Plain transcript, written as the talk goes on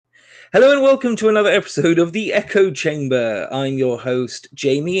Hello and welcome to another episode of the Echo Chamber. I'm your host,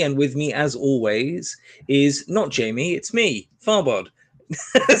 Jamie, and with me, as always, is not Jamie, it's me, Farbod.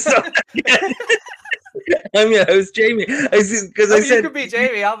 I'm your host, Jamie. Because I said you could be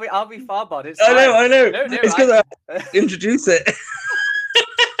Jamie. I'll be Farbod. It's I know, fine. I know. No, It's because I introduce it.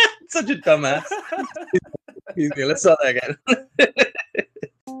 Such a dumbass. Excuse me. Let's start that again.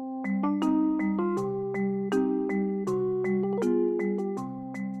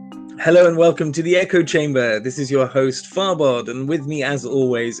 Hello and welcome to the Echo Chamber. This is your host, Farbod, and with me, as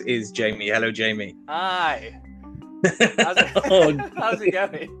always, is Jamie. Hello, Jamie. Hi. How's it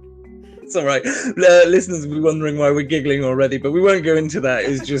going? It's all right. Listeners will be wondering why we're giggling already, but we won't go into that.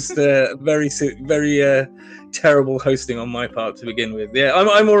 It's just very terrible hosting on my part to begin with. Yeah,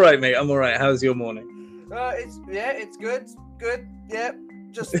 I'm all right, mate. I'm all right. How's your morning? It's good. Good. Yeah,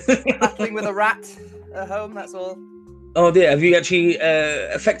 just battling with a rat at home. That's all. Oh dear, have you actually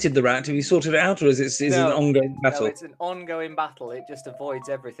affected the rat? Have you sorted it out, or is it an ongoing battle? No, it's an ongoing battle. It just avoids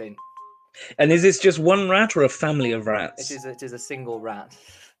everything. And is this just one rat or a family of rats? It is a single rat.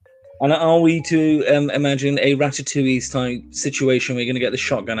 And are we to imagine a Ratatouille type situation where you're going to get the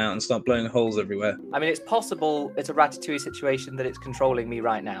shotgun out and start blowing holes everywhere? I mean, it's possible it's a Ratatouille situation that it's controlling me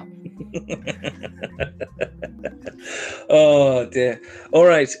right now. Oh dear. All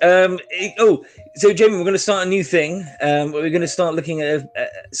right. So Jamie, we're going to start a new thing. We're going to start looking at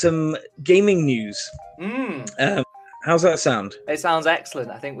some gaming news. How's that sound? It sounds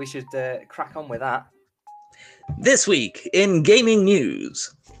excellent. I think we should crack on with that. This week in gaming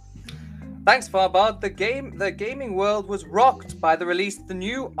news. Thanks, Farbod. The gaming world was rocked by the release of the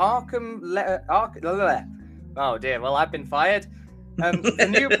new Oh dear, well, I've been fired. The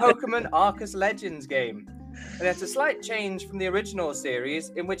new Pokemon Arceus Legends game. And it's a slight change from the original series,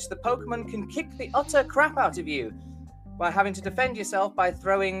 in which the Pokemon can kick the utter crap out of you by having to defend yourself by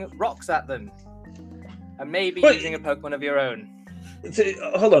throwing rocks at them. And maybe using a Pokemon of your own. So,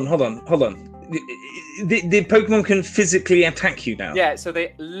 hold on. The Pokemon can physically attack you now. Yeah, so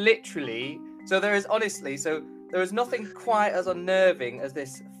they literally... So there is nothing quite as unnerving as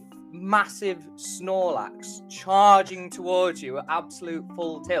this massive Snorlax charging towards you at absolute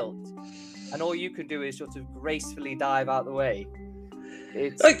full tilt. And all you can do is sort of gracefully dive out the way.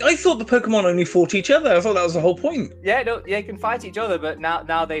 I thought the Pokemon only fought each other. I thought that was the whole point. Yeah, no, they can fight each other, but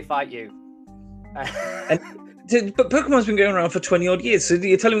now they fight you. But Pokemon's been going around for 20 odd years, so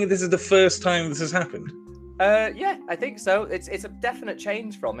you're telling me this is the first time this has happened? Yeah, I think so. It's a definite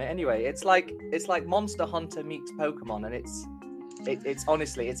change from it. Anyway, it's like Monster Hunter meets Pokemon, and it's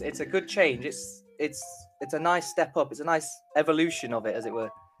honestly it's a good change. It's a nice step up. It's a nice evolution of it, as it were.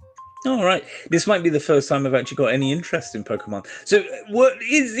 All right. This might be the first time I've actually got any interest in Pokemon. So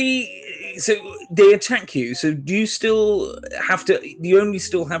so they attack you. So do you still have to? Do you only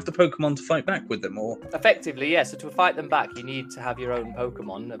still have the Pokemon to fight back with them, or? Effectively, yeah. So to fight them back, you need to have your own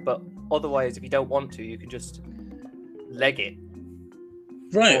Pokemon. But otherwise, if you don't want to, you can just leg it.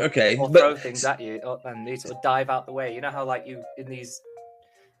 Right. Okay. Or throw things at you, and you sort of dive out the way. You know how, like, you in these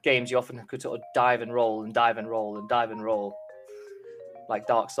games, you often could sort of dive and roll and dive and roll and dive and roll. Like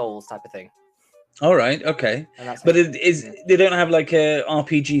Dark Souls type of thing. All right, okay. But they don't have like a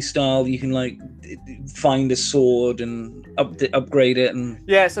RPG style. You can like find a sword and upgrade it and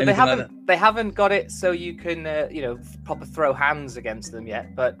so they haven't got it so you can proper throw hands against them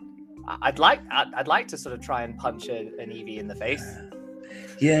yet. But I'd like to sort of try and punch an Eevee in the face.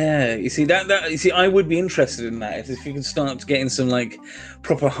 Yeah, you see I would be interested in that if you could start getting some like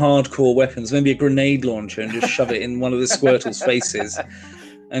proper hardcore weapons, maybe a grenade launcher, and just shove it in one of the Squirtle's faces,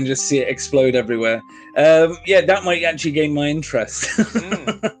 and just see it explode everywhere. That might actually gain my interest.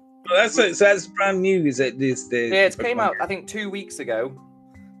 So that's brand new, is it? It came out I think 2 weeks ago,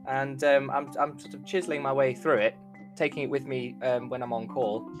 and I'm sort of chiseling my way through it, taking it with me when I'm on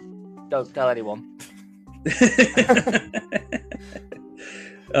call. Don't tell anyone.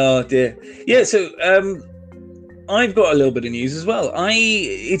 Oh dear. Yeah, so I've got a little bit of news as well.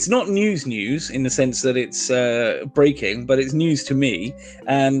 It's not news in the sense that it's breaking, but it's news to me.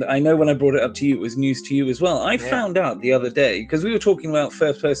 And I know when I brought it up to you, it was news to you as well. I found out the other day, because we were talking about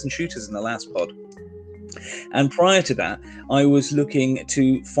first-person shooters in the last pod. And prior to that, I was looking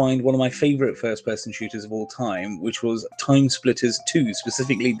to find one of my favorite first-person shooters of all time, which was Time Splitters 2,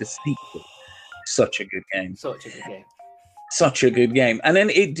 specifically the sequel. Such a good game. Such a good game. And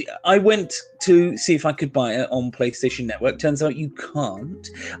then I went to see if I could buy it on PlayStation Network. Turns out you can't.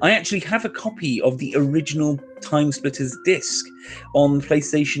 I actually have a copy of the original Time Splitters disc on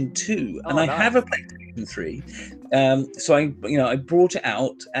PlayStation 2. And I have a PlayStation 3. So I brought it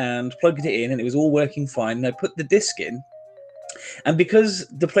out and plugged it in, and it was all working fine. And I put the disc in. And because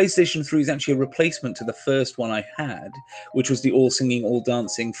the PlayStation 3 is actually a replacement to the first one I had, which was the all singing, all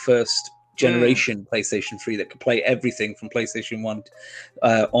dancing first generation PlayStation 3 that could play everything from PlayStation 1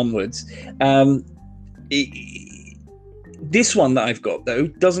 onwards. This one that I've got, though,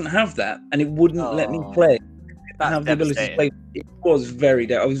 doesn't have that, and it wouldn't let me play. Have the ability to play. It was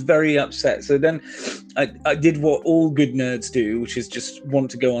I was very upset. So then I did what all good nerds do, which is just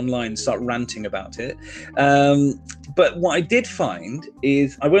want to go online and start ranting about it. But what I did find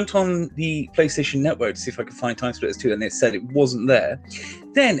is I went on the PlayStation Network to see if I could find Time Splitters 2, and it said it wasn't there.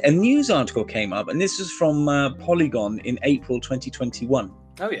 Then a news article came up, and this was from Polygon in April 2021.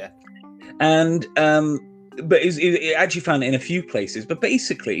 Oh yeah. And but it actually found it in a few places. But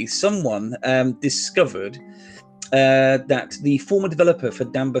basically, someone discovered that the former developer for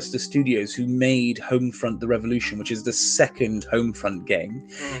Dambuster Studios, who made Homefront: The Revolution, which is the second Homefront game,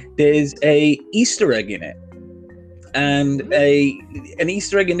 there's a Easter egg in it, and an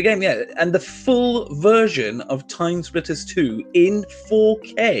Easter egg in the game, yeah. And the full version of Time Splitters 2 in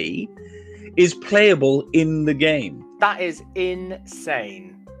 4K is playable in the game. That is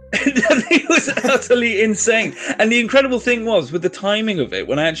insane. It was utterly insane. And the incredible thing was, with the timing of it,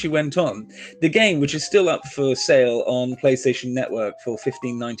 when I actually went on, the game, which is still up for sale on PlayStation Network for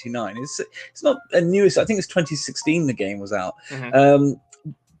 $15.99, it's not a newest. I think it's 2016 the game was out.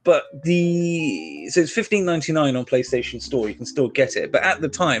 But so it's $15.99 on PlayStation Store. You can still get it. But at the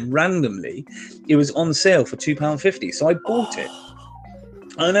time, randomly, it was on sale for £2.50. So I bought it.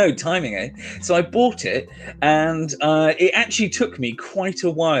 I know, timing, eh? So I bought it, and it actually took me quite a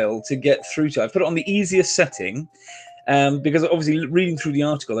while to get through to it. I put it on the easiest setting, because obviously reading through the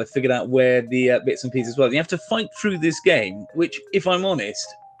article, I figured out where the bits and pieces were. You have to fight through this game, which, if I'm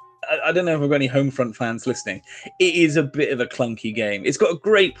honest, I don't know if I've got any Homefront fans listening. It is a bit of a clunky game. It's got a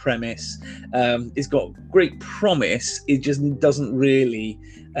great premise. It's got great promise. It just doesn't really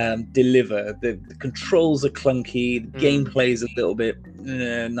deliver. The controls are clunky. The gameplay is a little bit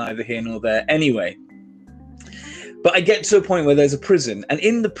neither here nor there. Anyway, but I get to a point where there's a prison, and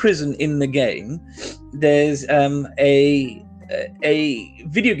in the prison in the game, there's a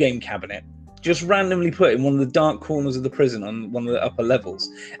video game cabinet just randomly put in one of the dark corners of the prison on one of the upper levels,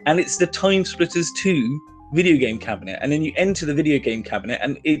 and it's the Time Splitters 2 video game cabinet. And then you enter the video game cabinet,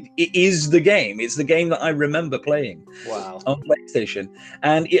 and it is the game. It's the game that I remember playing on PlayStation,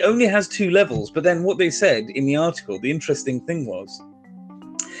 and it only has 2 levels. But then what they said in the article, the interesting thing was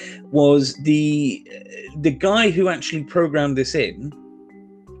the guy who actually programmed this in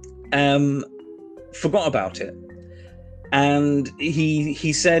forgot about it. And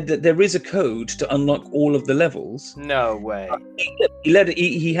he said that there is a code to unlock all of the levels. No way.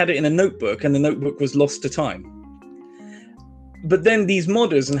 He had it in a notebook, and the notebook was lost to time. But then these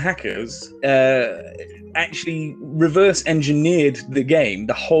modders and hackers actually reverse engineered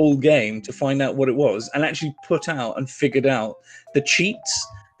the whole game, to find out what it was, and actually put out and figured out the cheats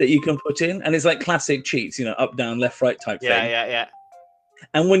that you can put in. And it's like classic cheats, up, down, left, right type thing. Yeah.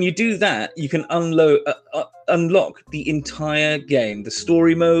 And when you do that, you can unlock the entire game, the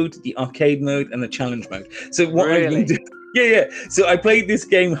story mode, the arcade mode, and the challenge mode. So what I've been doing, yeah. So I played this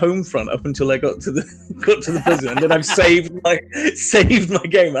game Homefront up until I got to the prison, and then I've saved my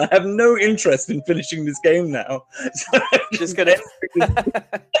game. I have no interest in finishing this game now. So just gonna.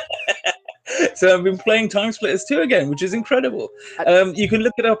 So I've been playing Time Splitters 2 again, which is incredible. You can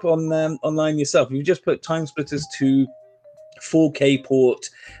look it up on online yourself. You just put Time Splitters 2 4K port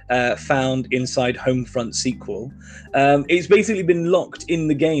found inside Homefront sequel. It's basically been locked in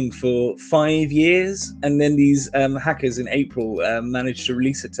the game for 5 years, and then these hackers in April managed to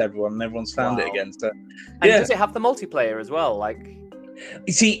release it to everyone, and everyone's found it again. So, and does it have the multiplayer as well? Like,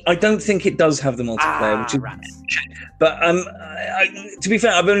 you see, I don't think it does have the multiplayer, which is rats. But to be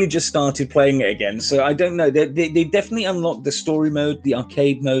fair, I've only just started playing it again, so I don't know. They definitely unlocked the story mode, the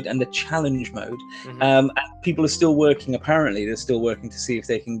arcade mode, and the challenge mode. And people are still working. Apparently, they're still working to see if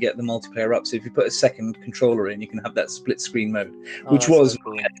they can get the multiplayer up. So if you put a second controller in, you can have that split screen mode, which was so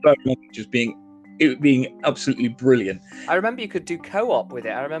cool. Just being absolutely brilliant. I remember you could do co-op with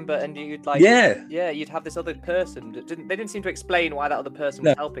it. I remember, and you'd you'd have this other person. They didn't seem to explain why that other person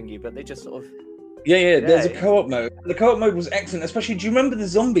was helping you, but they just sort of. Yeah. There's a co-op mode. The co-op mode was excellent, especially. Do you remember the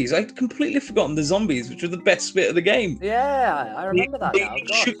zombies? I'd completely forgotten the zombies, which were the best bit of the game. Yeah, I remember that. They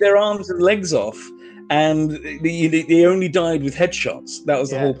shoot their arms and legs off, and they only died with headshots. That was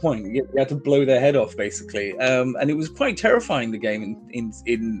the whole point. You had to blow their head off, basically. And it was quite terrifying, the game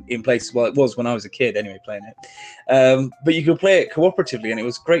in places. Well, it was when I was a kid, anyway, playing it. But you could play it cooperatively, and it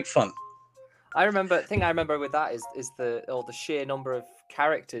was great fun. I remember. The thing I remember with that is the sheer number of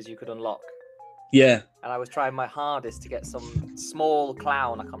characters you could unlock. Yeah. And I was trying my hardest to get some small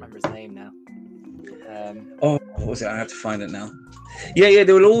clown. I can't remember his name now. What was it? I have to find it now. Yeah,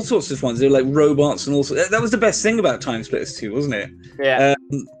 there were all sorts of ones. They were like robots and all sorts. That was the best thing about Time Splitters 2, wasn't it? Yeah.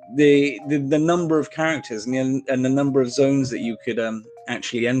 The number of characters and the number of zones that you could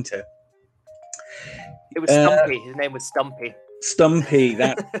actually enter. It was Stumpy. His name was Stumpy. Stumpy,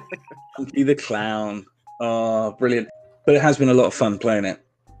 Stumpy the clown. Oh, brilliant! But it has been a lot of fun playing it.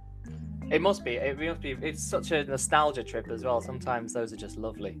 It must be. It's such a nostalgia trip as well. Sometimes those are just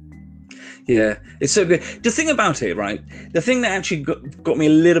lovely. Yeah, it's so good. The thing about it, right? The thing that actually got me a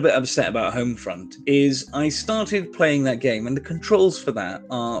little bit upset about Homefront is I started playing that game, and the controls for that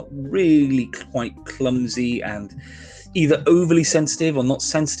are really quite clumsy and either overly sensitive or not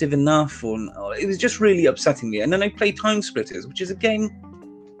sensitive enough, or it was just really upsetting me. And then I played Time Splitters, which is a game.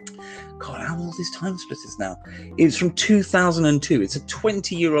 God, how old is Time Splitters now? It's from 2002. It's a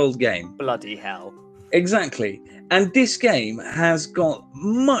 20-year-old game. Bloody hell. Exactly. And this game has got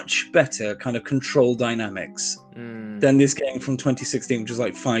much better kind of control dynamics than this game from 2016, which was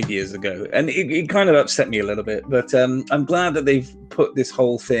like 5 years ago. And it kind of upset me a little bit. But I'm glad that they've put this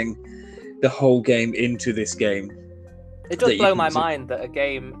whole thing, the whole game, into this game. It does blow my mind that a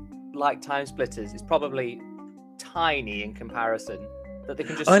game like Time Splitters is probably tiny in comparison. That they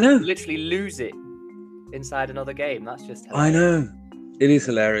can just literally lose it inside another game. That's just hilarious. I know. It is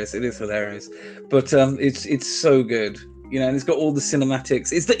hilarious. But it's so good, and it's got all the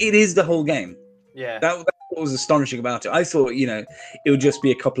cinematics. It is the whole game. Yeah. That's what was astonishing about it. I thought, it would just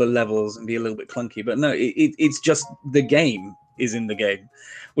be a couple of levels and be a little bit clunky, but no, it's just the game is in the game,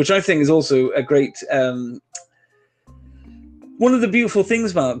 which I think is also a great. One of the beautiful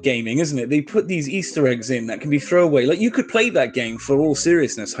things about gaming, isn't it? They put these Easter eggs in that can be throwaway. Like, you could play that game for all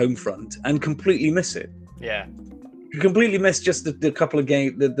seriousness, Homefront, and completely miss it. Yeah. You completely miss just the couple of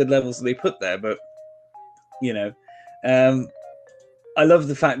the levels that they put there. But, I love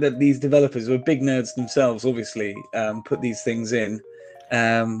the fact that these developers, who are big nerds themselves, obviously, put these things in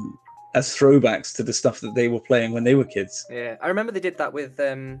as throwbacks to the stuff that they were playing when they were kids. Yeah, I remember they did that with,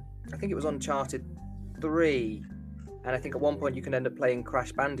 I think it was Uncharted 3. And I think at one point you can end up playing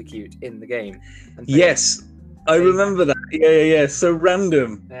Crash Bandicoot in the game. Yes, I remember that. Yeah. So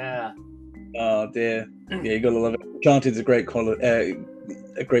random. Yeah. Oh dear. Yeah, you gotta love it. Uncharted's a great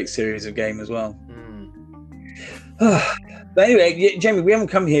a great series of game as well. But anyway, Jamie, we haven't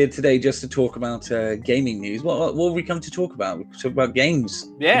come here today just to talk about gaming news. What have we come to talk about? We talk about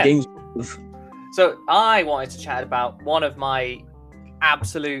games. Yeah. Games. So I wanted to chat about one of my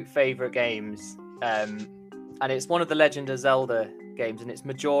absolute favorite games. And it's one of the Legend of Zelda games, and it's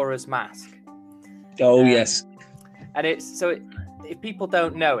Majora's Mask. Oh, yes. And if people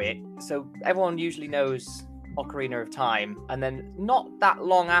don't know it, so everyone usually knows Ocarina of Time, and then not that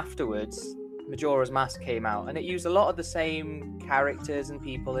long afterwards, Majora's Mask came out, and it used a lot of the same characters and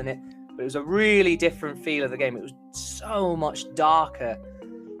people in it, but it was a really different feel of the game. It was so much darker,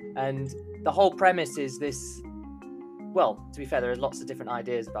 and the whole premise is this. Well, to be fair, there are lots of different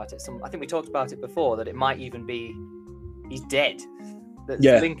ideas about it. I think we talked about it before, that it might even be he's dead. That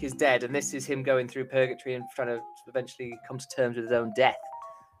Link is dead, and this is him going through purgatory and trying to eventually come to terms with his own death,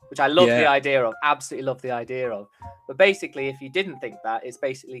 which I love the idea of. Absolutely love the idea of. But basically, if you didn't think that, it's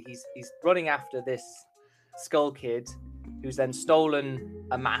basically he's running after this Skull Kid, who's then stolen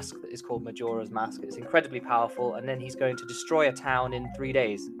a mask that is called Majora's Mask. It's incredibly powerful, and then he's going to destroy a town in 3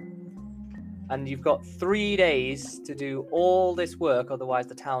 days. And you've got 3 days to do all this work, otherwise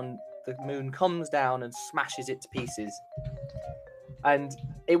the moon comes down and smashes it to pieces. And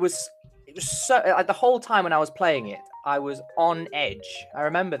it was so, the whole time when I was playing it, I was on edge. I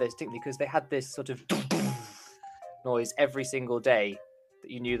remember this distinctly because they had this sort of noise every single day that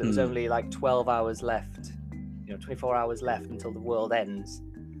you knew there was only like 12 hours left, 24 hours left until the world ends.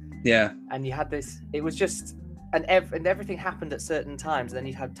 Yeah. And you had this, it was just... And everything happened at certain times. And then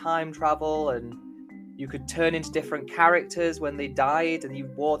you had time travel, and you could turn into different characters when they died, and you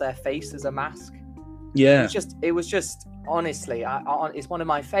wore their face as a mask. Yeah. It was just honestly, it's one of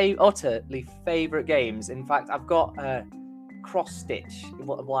my utterly favorite games. In fact, I've got a cross stitch.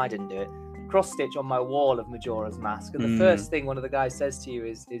 Well, I didn't do it. Cross stitch on my wall of Majora's Mask. And the first thing one of the guys says to you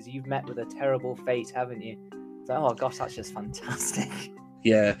is you've met with a terrible fate, haven't you? So, oh gosh, that's just fantastic.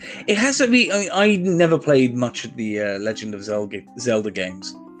 Yeah, it has to be. I never played much of the Legend of Zelda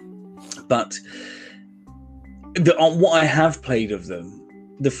games, but what I have played of them,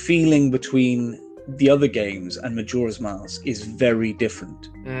 the feeling between the other games and Majora's Mask is very different.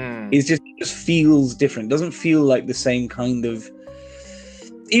 It just feels different. It doesn't feel like the same kind of.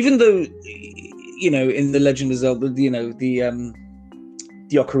 Even though, in the Legend of Zelda, the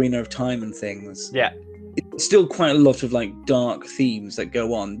the Ocarina of Time and things. Yeah. It's still quite a lot of like dark themes that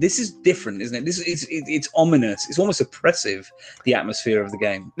go on. This is different, isn't it? It's ominous. It's almost oppressive, the atmosphere of the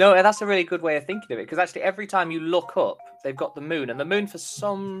game. No, and that's a really good way of thinking of it, because actually every time you look up, they've got the moon, and the moon for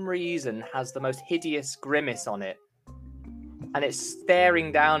some reason has the most hideous grimace on it, and it's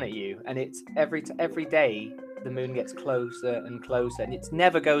staring down at you, and it's every day the moon gets closer and closer, and it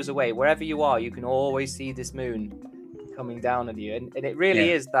never goes away. Wherever you are, you can always see this moon coming down on you, and it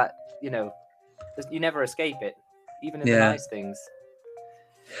really is that, you never escape it, even in the nice things.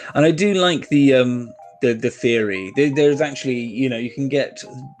 And I do like the theory. There's actually, you can get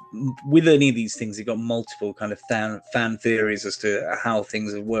with any of these things, you've got multiple kind of fan theories as to how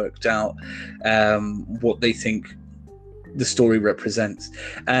things have worked out, what they think the story represents,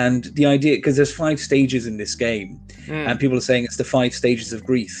 and the idea, because there's 5 stages in this game, and people are saying it's the 5 stages of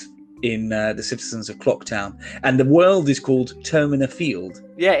grief in the citizens of Clocktown, and the world is called Termina Field.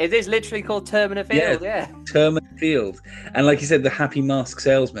 Yeah, it is literally called Termina Field. Yeah. Termina Field. And like you said, the happy mask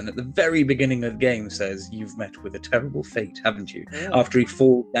salesman at the very beginning of the game says, "You've met with a terrible fate, haven't you?" Yeah. After he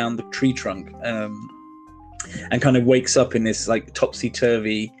falls down the tree trunk, and kind of wakes up in this like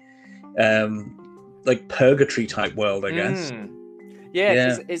topsy-turvy, like purgatory type world, I guess.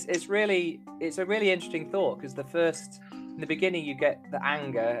 Yeah. It's a really interesting thought, because in the beginning you get the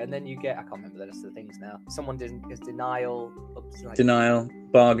anger, and then you get, I can't remember the rest of the things now. Someone is denial,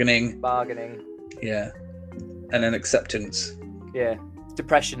 bargaining, yeah, and then acceptance. Yeah,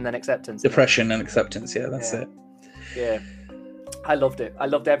 depression, then acceptance. Yeah, that's it. Yeah, I loved it. I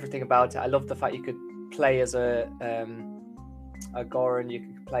loved everything about it. I loved the fact you could play as a Goron, you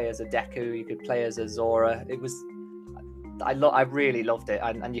could play as a Deku, you could play as a Zora. It was, I really loved it,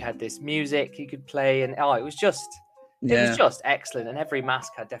 and you had this music you could play, and it was just excellent, and every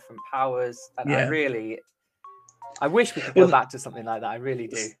mask had different powers, and I wish we could go back to something like that. I really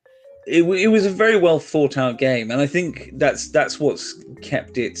do. It was a very well thought out game, and I think that's what's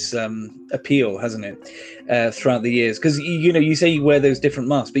kept its appeal, hasn't it, throughout the years? Because you say you wear those different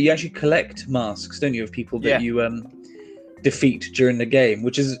masks, but you actually collect masks, don't you, of people that you defeat during the game,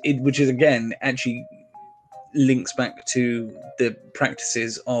 which is again actually links back to the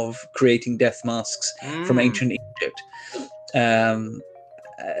practices of creating death masks from ancient Egypt.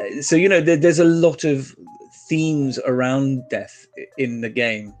 So there's a lot of themes around death in the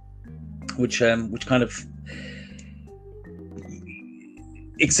game, which kind of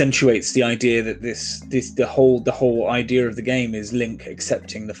accentuates the idea that the whole idea of the game is Link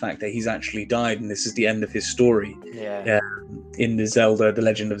accepting the fact that he's actually died, and this is the end of his story. In the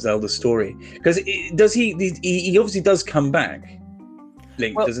Legend of Zelda story, because he obviously does come back,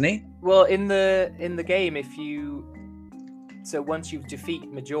 Link, doesn't he? Well, in the game, once you defeat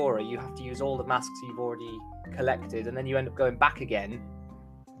Majora, you have to use all the masks you've already collected, and then you end up going back again.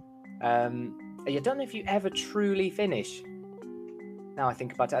 I don't know if you ever truly finish. Now I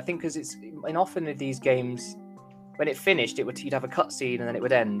think about it, I think because it's in often in these games, when it finished, you'd have a cutscene, and then it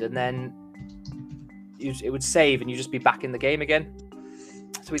would end, and then it would save, and you'd just be back in the game again.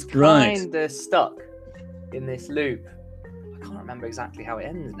 So he's kind of stuck in this loop. I can't remember exactly how it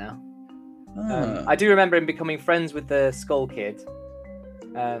ends now. I do remember him becoming friends with the Skull Kid,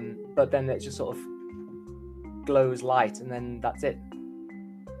 but then it just sort of glows light, and then that's it.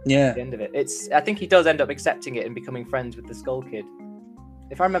 Yeah, the end of it. I think he does end up accepting it and becoming friends with the Skull Kid.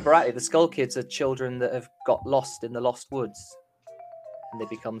 If I remember rightly, the Skull Kids are children that have got lost in the Lost Woods, and they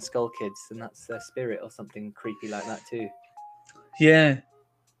become Skull Kids, and that's their spirit or something creepy like that too. Yeah.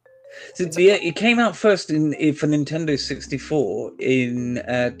 So it came out first for Nintendo 64 in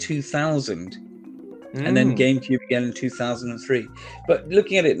 2000, and then GameCube again in 2003. But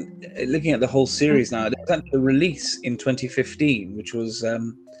looking at the whole series now, there's actually a release in 2015, which was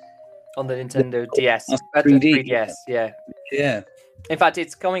on the Nintendo DS, 3DS. Yeah. In fact,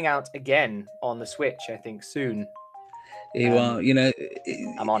 it's coming out again on the Switch, I think, soon.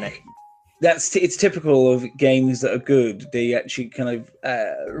 I'm on it. It's typical of games that are good. They actually kind of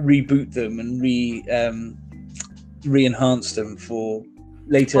reboot them and re-enhance them for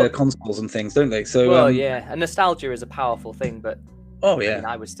later consoles and things, don't they? So and nostalgia is a powerful thing, but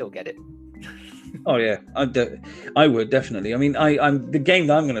I would still get it. Oh yeah, I would definitely. I mean, I'm the game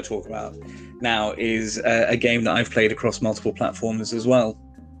that I'm going to talk about now is a game that I've played across multiple platforms as well.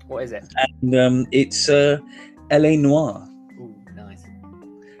 What is it? And it's L.A. Noire. Ooh, nice.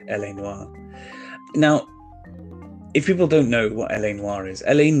 L.A. Noire. Now, if people don't know what L.A. Noire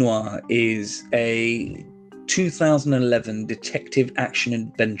is a 2011 detective action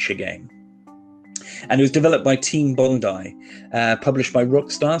adventure game. And it was developed by Team Bondi, published by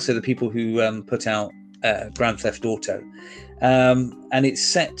Rockstar, so the people who put out Grand Theft Auto. And it's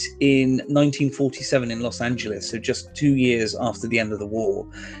set in 1947 in Los Angeles, so just 2 years after the end of the war.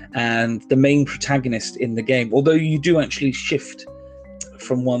 And the main protagonist in the game, although you do actually shift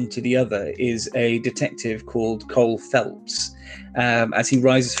from one to the other, is a detective called Cole Phelps, as he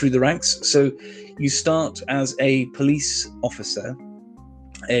rises through the ranks. So you start as a police officer,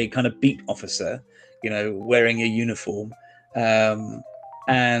 a kind of beat officer, wearing a uniform,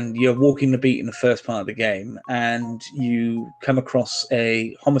 and you're walking the beat in the first part of the game, and you come across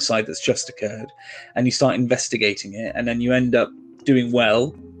a homicide that's just occurred, and you start investigating it, and then you end up doing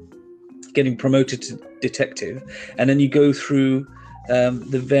well, getting promoted to detective, and then you go through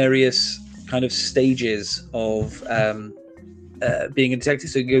the various kind of stages of being a detective.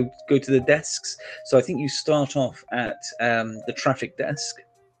 So you go to the desks. So I think you start off at the traffic desk.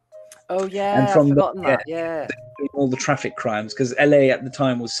 Oh yeah, and from I've forgotten that. Yeah, all the traffic crimes, because LA at the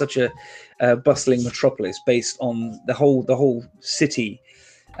time was such a bustling metropolis, based on the whole city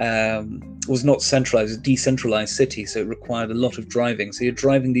was not centralized, it was a decentralized city, so it required a lot of driving. So you're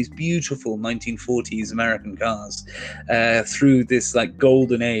driving these beautiful 1940s American cars through this like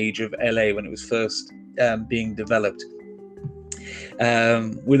golden age of LA when it was first being developed,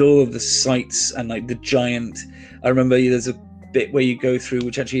 with all of the sights and like the giant. I remember there's a bit where you go through,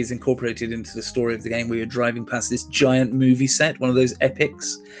 which actually is incorporated into the story of the game, where you're driving past this giant movie set, one of those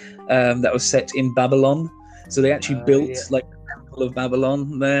epics that was set in Babylon. So they actually built like the Temple of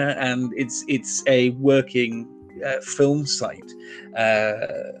Babylon there, and it's a working film site,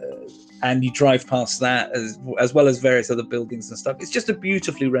 and you drive past that as well as various other buildings and stuff. It's just a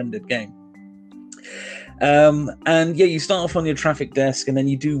beautifully rendered game. And yeah, you start off on your traffic desk, and then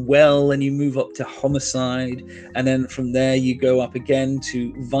you do well, and you move up to homicide, and then from there you go up again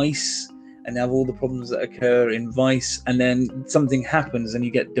to vice, and have all the problems that occur in vice, and then something happens and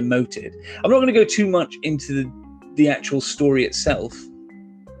you get demoted. I'm not going to go too much into the actual story itself,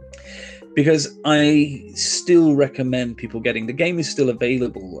 because I still recommend people getting the game. Is still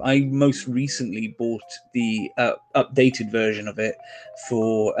available. I most recently bought the updated version of it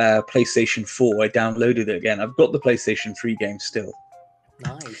for PlayStation 4. I downloaded it again. I've got the PlayStation 3 game still.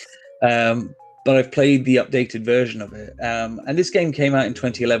 nice. But I've played the updated version of it. And this game came out in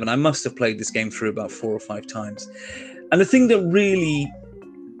 2011. I must have played this game through about 4 or 5 times. And the thing that really...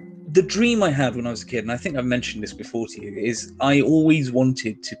 the dream I had when I was a kid, and I think I've mentioned this before to you, is I always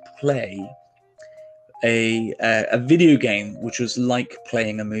wanted to play a video game which was like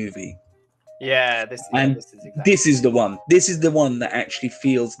playing a movie. Yeah, this is exactly. This is the one. This is the one that actually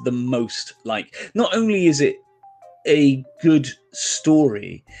feels the most like. Not only is it a good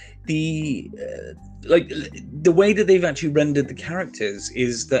story, the way that they've actually rendered the characters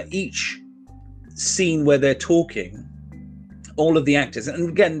is that each scene where they're talking, all of the actors, and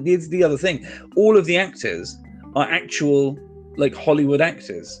again, here's the other thing, all of the actors are actual like Hollywood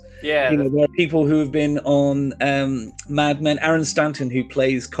actors. Yeah, there are people who have been on Mad Men. Aaron Stanton, who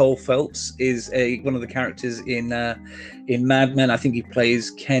plays Cole Phelps, is one of the characters in Mad Men. I think he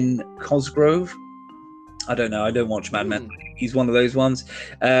plays Ken Cosgrove. I don't know. I don't watch Mad Men. He's one of those ones.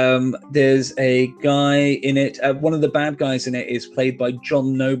 There's a guy in it. One of the bad guys in it is played by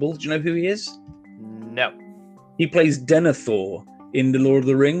John Noble. Do you know who he is? No. He plays Denethor in The Lord of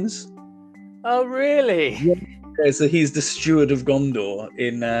the Rings. Oh, really? Yeah, so he's the steward of Gondor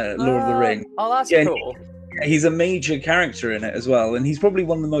in Lord of the Rings. Oh, that's cool. He's a major character in it as well, and he's probably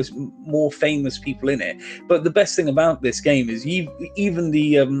one of the more famous people in it. But the best thing about this game is even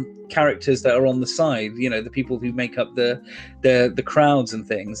the characters that are on the side, the people who make up the crowds and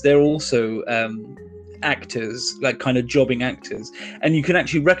things, they're also actors, like kind of jobbing actors, and you can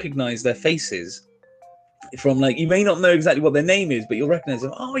actually recognize their faces. From like, you may not know exactly what their name is, but you'll recognize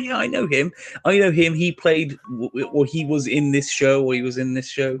them. Oh yeah, I know him. He played, or he was in this show, or he was in this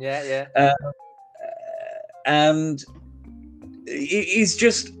show. Yeah. And it's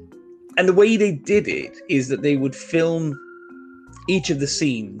just, and the way they did it is that they would film each of the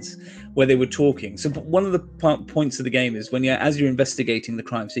scenes where they were talking. So one of the points of the game is as you're investigating the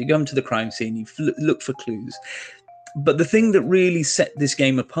crime. So you go into the crime scene, you look for clues. But the thing that really set this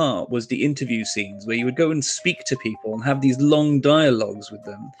game apart was the interview scenes, where you would go and speak to people and have these long dialogues with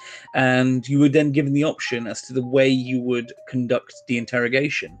them. And you were then given the option as to the way you would conduct the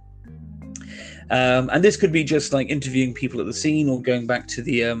interrogation. And this could be just like interviewing people at the scene, or going back to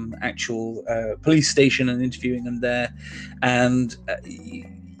the actual police station and interviewing them there. And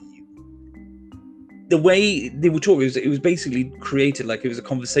the way they were talking, it was basically created like it was a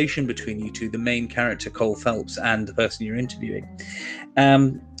conversation between you two, the main character, Cole Phelps, and the person you're interviewing.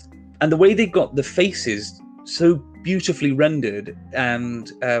 And the way they got the faces so beautifully rendered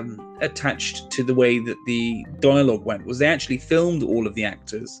and attached to the way that the dialogue went was they actually filmed all of the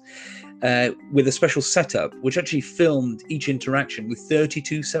actors with a special setup, which actually filmed each interaction with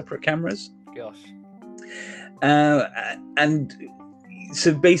 32 separate cameras. Gosh. And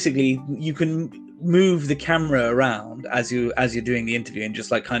so basically, you can move the camera around as you're doing the interview, and just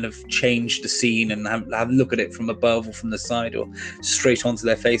like kind of change the scene and have a look at it from above or from the side or straight onto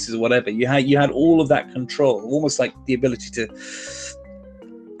their faces or whatever. You had all of that control, almost like the ability to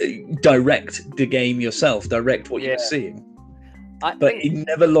direct the game yourself, direct what you're seeing. But it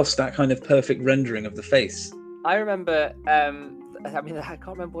never lost that kind of perfect rendering of the face. I remember, I mean, I can't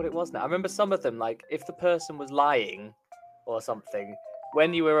remember what it was now. I remember some of them, like if the person was lying or something,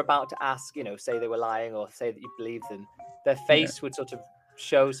 when you were about to ask, you know, say they were lying or say that you believed them, their face would sort of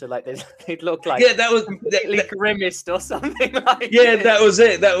show, so like they'd look like that was completely grimaced or something like that was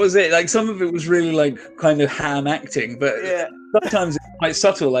it. Like some of it was really like kind of ham acting, but sometimes it's quite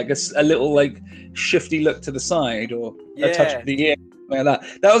subtle, like a little like shifty look to the side or a touch of the ear, like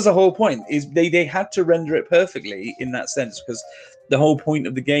that was the whole point. Is they had to render it perfectly in that sense, because the whole point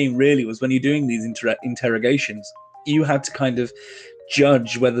of the game really was when you're doing these interrogations, you had to kind of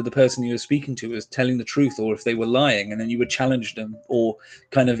judge whether the person you were speaking to was telling the truth or if they were lying, and then you would challenge them or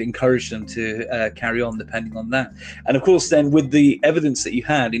kind of encourage them to carry on depending on that. And of course, then with the evidence that you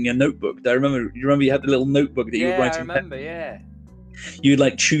had in your notebook, you remember you had the little notebook that you were writing. I remember, you'd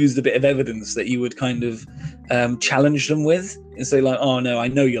like choose the bit of evidence that you would kind of challenge them with and say like, oh no, I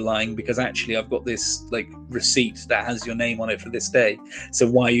know you're lying because actually I've got this like receipt that has your name on it for this day, so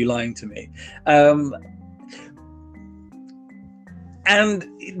why are you lying to me? And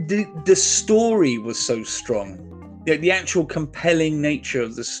the story was so strong. The actual compelling nature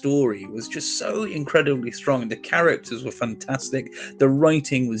of the story was just so incredibly strong. The characters were fantastic. The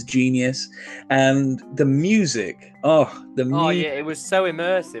writing was genius. And the music, it was so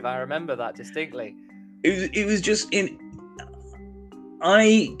immersive. I remember that distinctly. It was just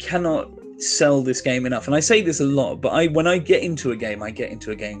I cannot sell this game enough, and I say this a lot, but when I get into a game, I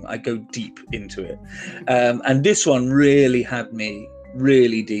go deep into it, and this one really had me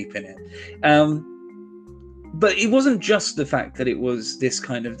really deep in it. But it wasn't just the fact that it was this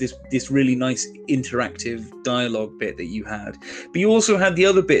kind of this really nice interactive dialogue bit that you had, but you also had the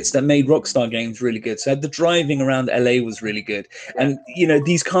other bits that made Rockstar games really good. So the driving around LA was really good, and you know,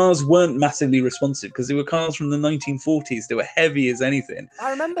 these cars weren't massively responsive because they were cars from the 1940s. They were heavy as anything.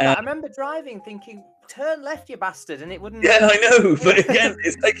 I remember that. I remember driving, thinking, "Turn left, you bastard," and it wouldn't. Yeah, I know, but again,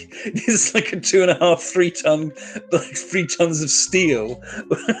 it's like a 2.5-3 ton, like 3 tons of steel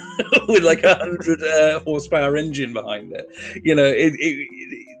with like 100 horsepower engine behind it. You know,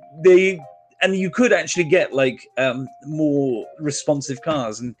 and you could actually get like more responsive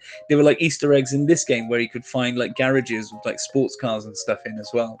cars, and there were like Easter eggs in this game where you could find like garages with like sports cars and stuff in as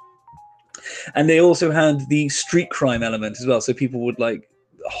well. And they also had the street crime element as well, so people would like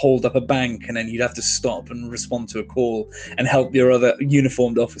hold up a bank and then you'd have to stop and respond to a call and help your other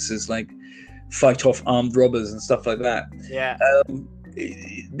uniformed officers like fight off armed robbers and stuff like that.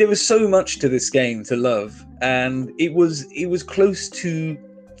 There was so much to this game to love, and it was close to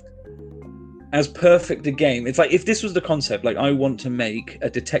as perfect a game. It's like if this was the concept, like I want to make a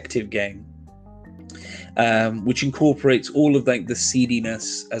detective game which incorporates all of like the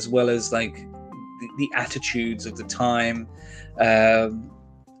seediness as well as like the attitudes of the time,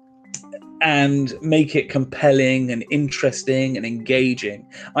 and make it compelling and interesting and engaging.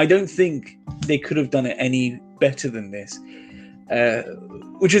 I don't think they could have done it any better than this,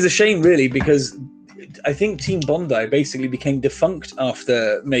 which is a shame really, because I think Team Bondi basically became defunct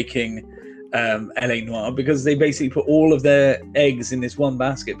after making LA Noire, because they basically put all of their eggs in this one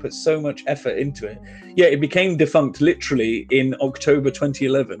basket, put so much effort into it. Yeah, it became defunct literally in October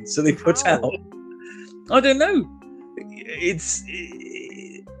 2011. So they put out, I don't know, it's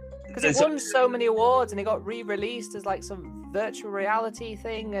because it won so many awards and it got re-released as like some virtual reality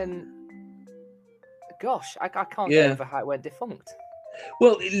thing, and gosh, I can't get over how it went defunct.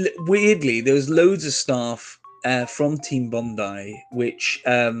 Well, weirdly, there was loads of staff from Team Bondi which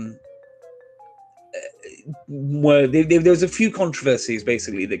there was a few controversies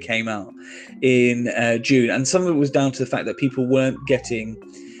basically that came out in June, and some of it was down to the fact that people weren't getting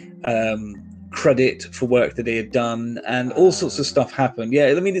credit for work that they had done, and all sorts of stuff happened. Yeah,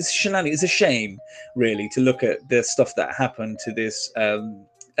 I mean, it's shenanigans. It's a shame really to look at the stuff that happened to this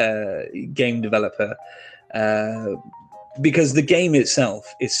game developer, because the game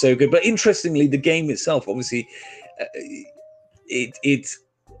itself is so good. But interestingly, the game itself, obviously, it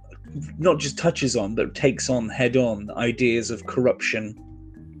not just touches on, but takes on head on ideas of corruption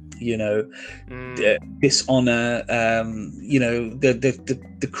dishonor,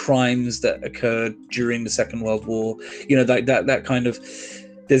 the crimes that occurred during the Second World War, that kind of.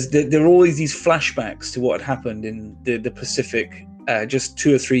 There are always these flashbacks to what had happened in the Pacific just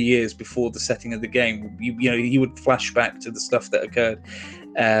 2 or 3 years before the setting of the game. He would flash back to the stuff that occurred.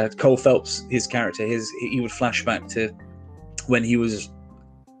 Cole Phelps, his character, he would flash back to when he was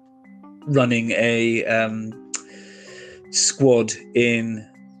running a squad in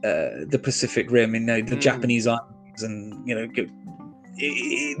the Pacific Rim in the Japanese islands, and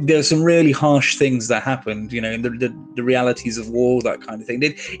there's some really harsh things that happened, in the realities of war, that kind of thing.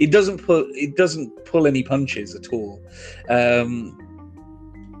 It doesn't pull any punches at all,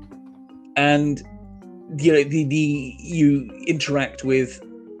 and you interact with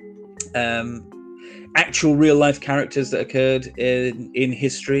actual real life characters that occurred in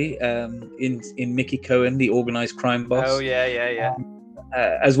history, in Mickey Cohen, the organized crime boss. Oh yeah.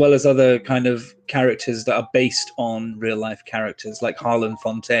 As well as other kind of characters that are based on real life characters, like Harlan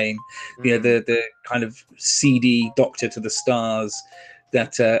Fontaine, the kind of seedy doctor to the stars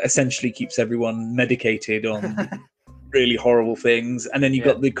that essentially keeps everyone medicated on really horrible things. And then you've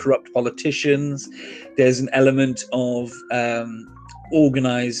got the corrupt politicians. There's an element of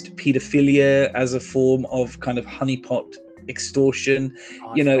organized pedophilia as a form of kind of honeypot extortion.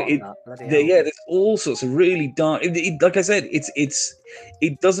 There's all sorts of really dark. Like I said,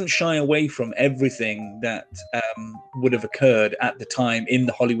 it doesn't shy away from everything that would have occurred at the time in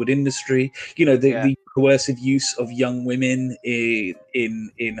the Hollywood industry. The coercive use of young women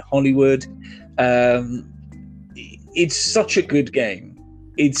in Hollywood. It's such a good game.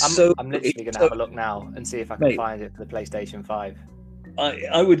 I'm literally going to have a look now and see if I can find it for the PlayStation 5.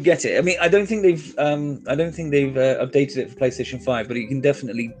 I would get it. I mean, I don't think they've updated it for PlayStation 5, but you can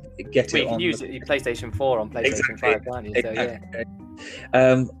definitely get it. You can use it PlayStation 4 on PlayStation 5, can't you?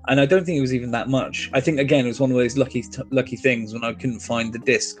 So, and I don't think it was even that much. I think again it was one of those lucky things when I couldn't find the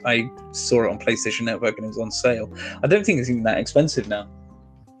disc. I saw it on PlayStation Network and it was on sale. I don't think it's even that expensive now.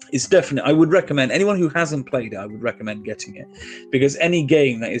 It's definitely. I would recommend anyone who hasn't played it. I would recommend getting it, because any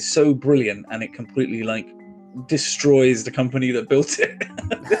game that is so brilliant and it completely destroys the company that built it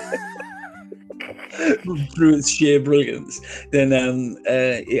through its sheer brilliance, then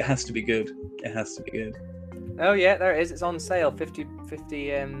it has to be good. It has to be good. Oh yeah, there it is. It's on sale,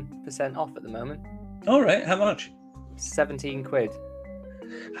 50% off at the moment. All right, how much? 17 quid.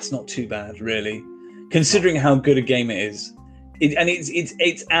 That's not too bad, really, considering how good a game it is.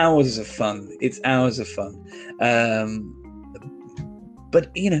 It's hours of fun. It's hours of fun. But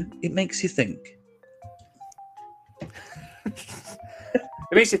it makes you think.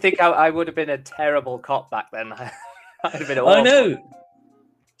 It makes you think I would have been a terrible cop back then. I'd have been awful.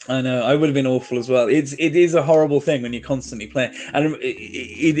 I know. I would have been awful as well. It is a horrible thing when you're constantly playing, and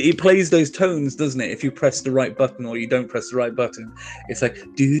it plays those tones, doesn't it? If you press the right button or you don't press the right button, it's like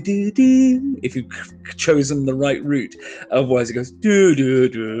do do do. If you've chosen the right route, otherwise it goes do do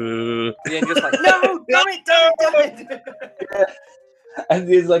do. Yeah, and you're just like, no, damn it. Yeah. And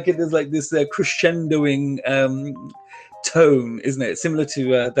there's this crescendoing tone, isn't it? Similar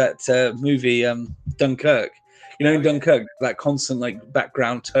to that movie Dunkirk. In Dunkirk, that constant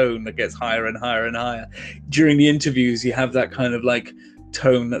background tone that gets higher and higher and higher. During the interviews, you have that kind of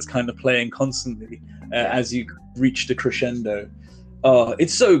tone that's kind of playing constantly as you reach the crescendo. Oh,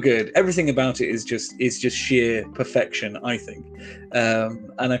 it's so good. Everything about it is just sheer perfection, I think.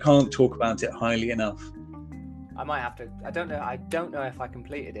 And I can't talk about it highly enough. I might have to. I don't know if I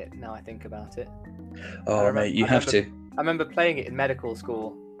completed it now I think about it. Oh, mate, you have to. I remember playing it in medical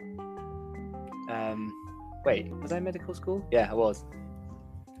school. Wait, was I in medical school? Yeah, I was.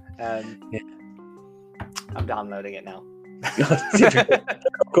 Yeah. I'm downloading it now.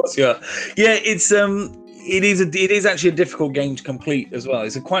 Of course you are. Yeah, it is actually a difficult game to complete as well.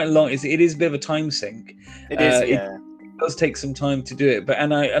 It's quite a long. It is a bit of a time sink. It is. Yeah. It does take some time to do it, but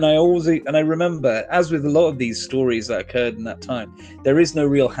and I remember, as with a lot of these stories that occurred in that time, there is no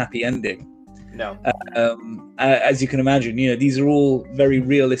real happy ending. No. As you can imagine, these are all very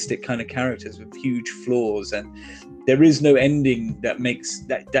realistic kind of characters with huge flaws, and there is no ending that makes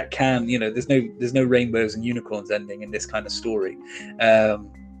that can. There's no rainbows and unicorns ending in this kind of story.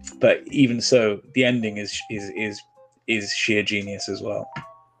 But even so, the ending is sheer genius as well.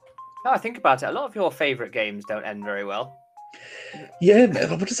 Now I think about it, a lot of your favourite games don't end very well. Yeah,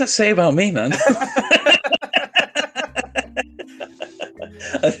 what does that say about me, man?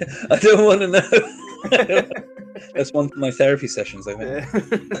 I don't want to know. That's one for my therapy sessions, I think.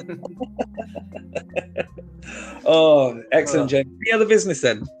 Oh, excellent, James. Any other business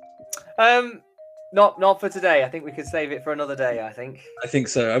then? Not for today. I think we could save it for another day. I think. I think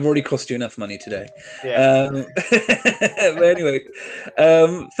so. I've already cost you enough money today. Yeah. But anyway,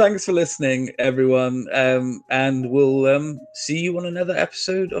 thanks for listening, everyone. And we'll see you on another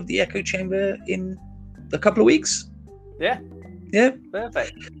episode of the Echo Chamber in a couple of weeks. Yeah. Yeah.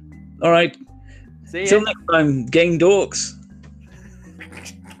 Perfect. All right. See you. Till next time, Game Dorks.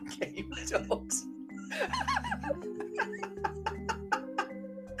 Game Dogs.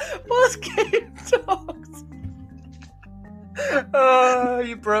 What's Game Dogs? Oh,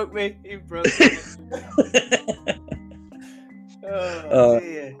 you broke me. You broke me. Oh,